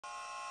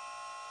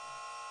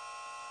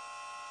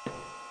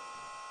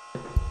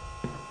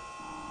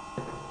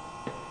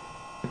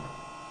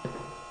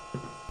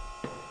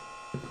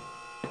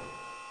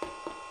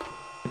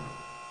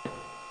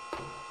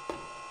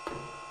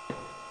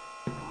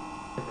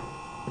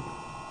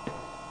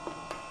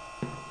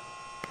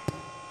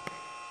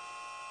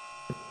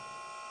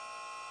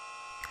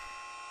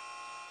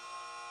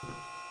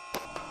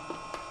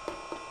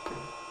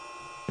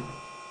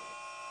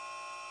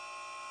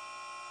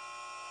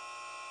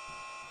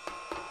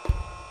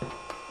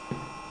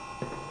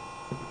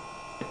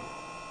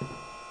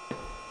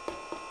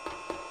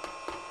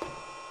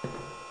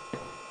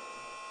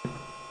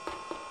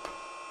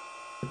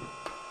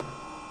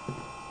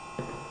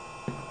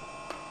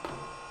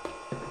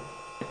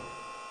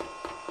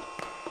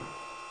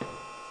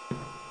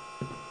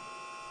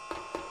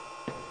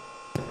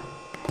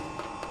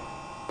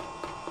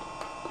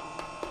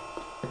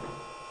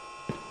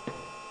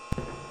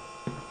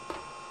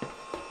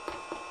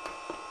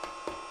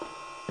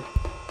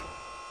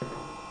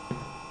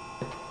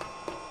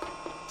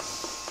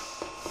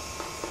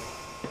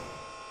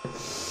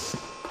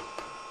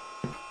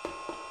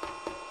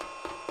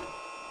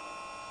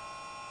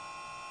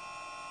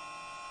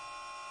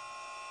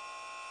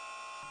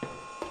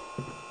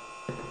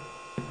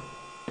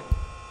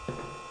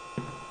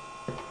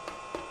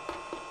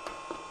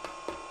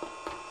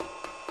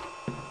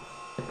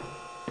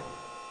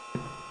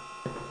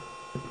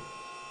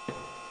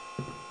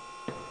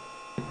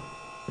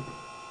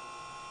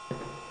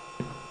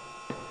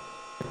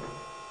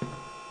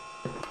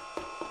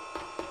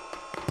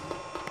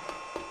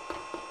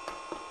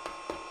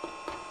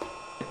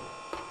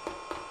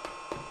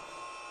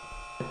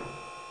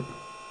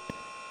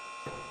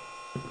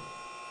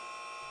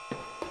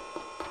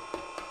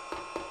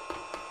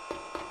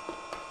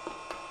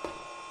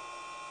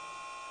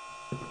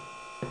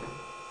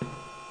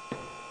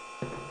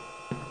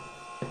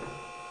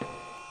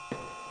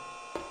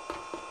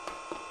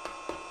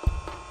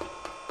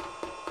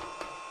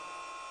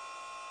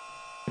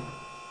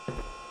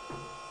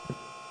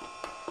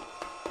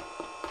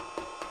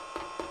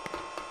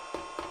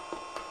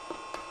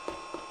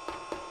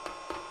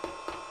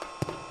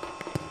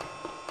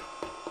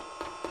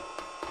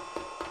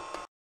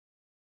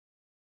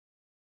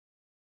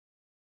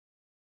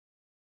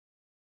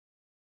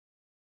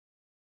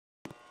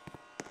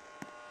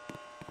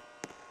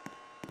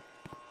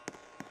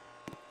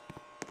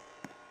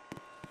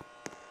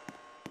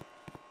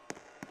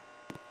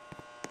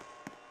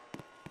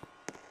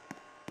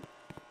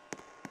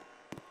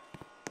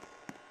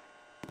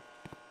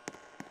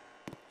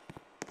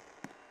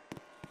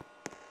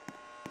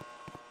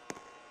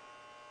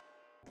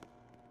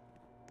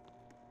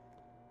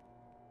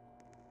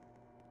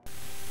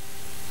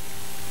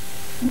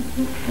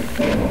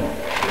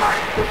Mark,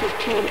 this is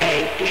Team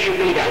A. Do you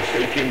read us?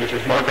 Hey, Team, this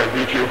is Mark. I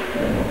read you.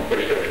 What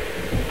is it?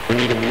 We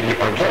need immediate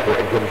arms support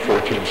at room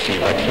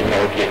 14C. My team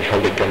now being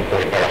held at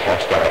gunpoint by a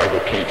hostile. I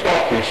repeat,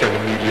 please send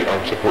immediate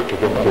arms support to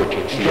room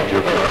 14C of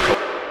your current.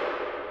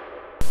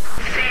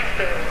 Save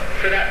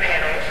for that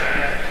panel.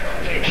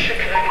 It should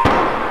connect.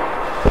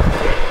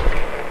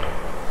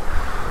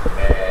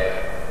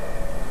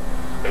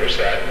 Where's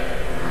that?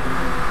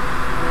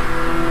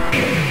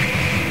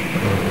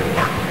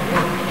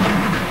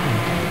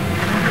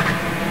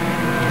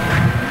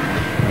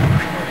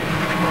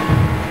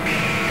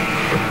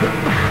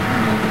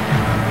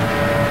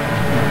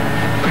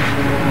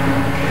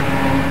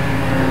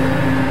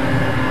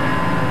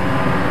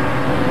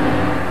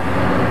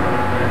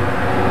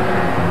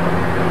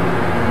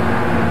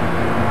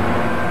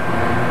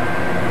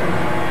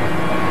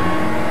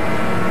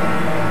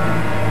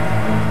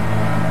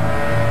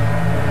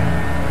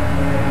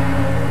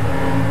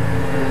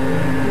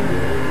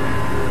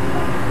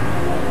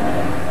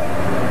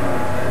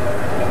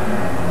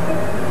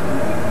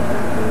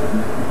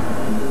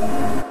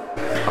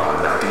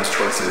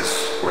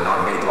 Were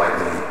not made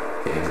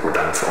lightly and were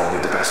done for only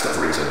the best of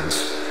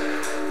reasons.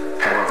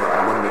 However,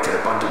 I want to make it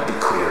abundantly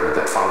clear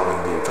that following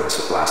the events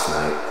of last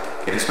night,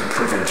 it has been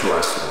proven to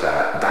us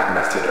that that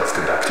method of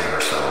conducting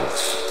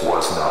ourselves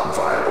was not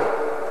viable.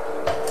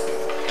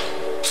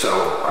 So,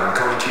 I'm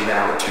coming to you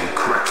now to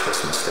correct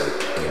this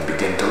mistake and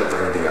begin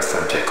delivering the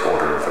authentic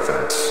order of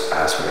events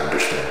as we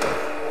understand them.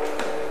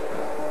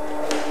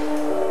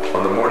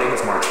 On the morning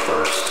of March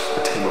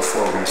 1st, a team of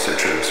 4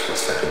 researchers was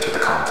sent into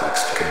the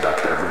complex to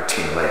conduct a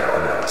routine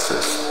layout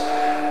analysis.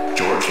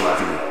 George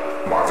Levy,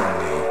 Marvin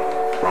Lee,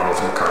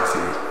 Ronald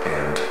McCarthy,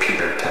 and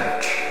Peter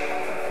Tench.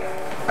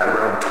 At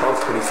around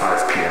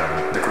 12:25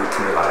 p.m., the group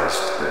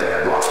realized that they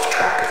had lost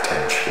track of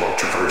Tench while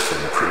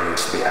traversing the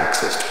previously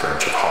accessed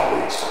branch of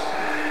Hollies.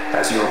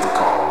 As you'll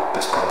recall,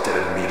 this prompted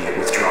an immediate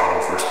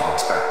withdrawal of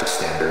response back to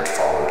standard,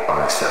 followed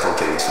by several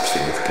days of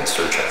significant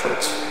search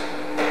efforts.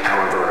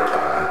 However,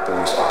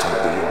 police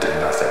ultimately did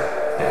nothing,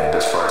 and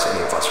as far as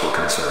any of us were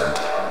concerned,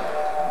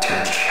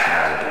 Tench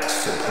had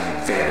simply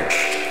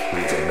vanished,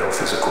 leaving no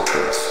physical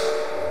trace.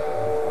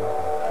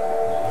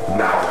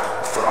 Now,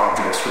 for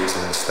obvious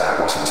reasons, that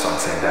wasn't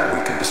something that we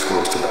could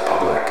disclose to the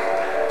public,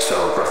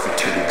 so roughly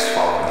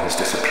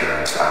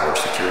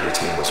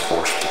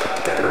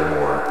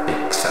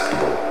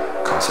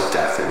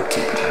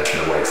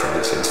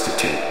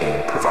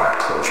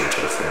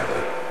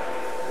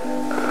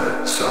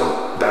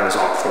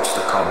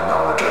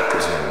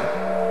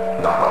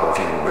of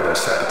you were with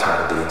us at the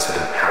time of the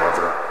incident.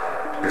 However,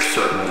 you're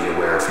certainly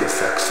aware of the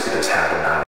effects it has had on our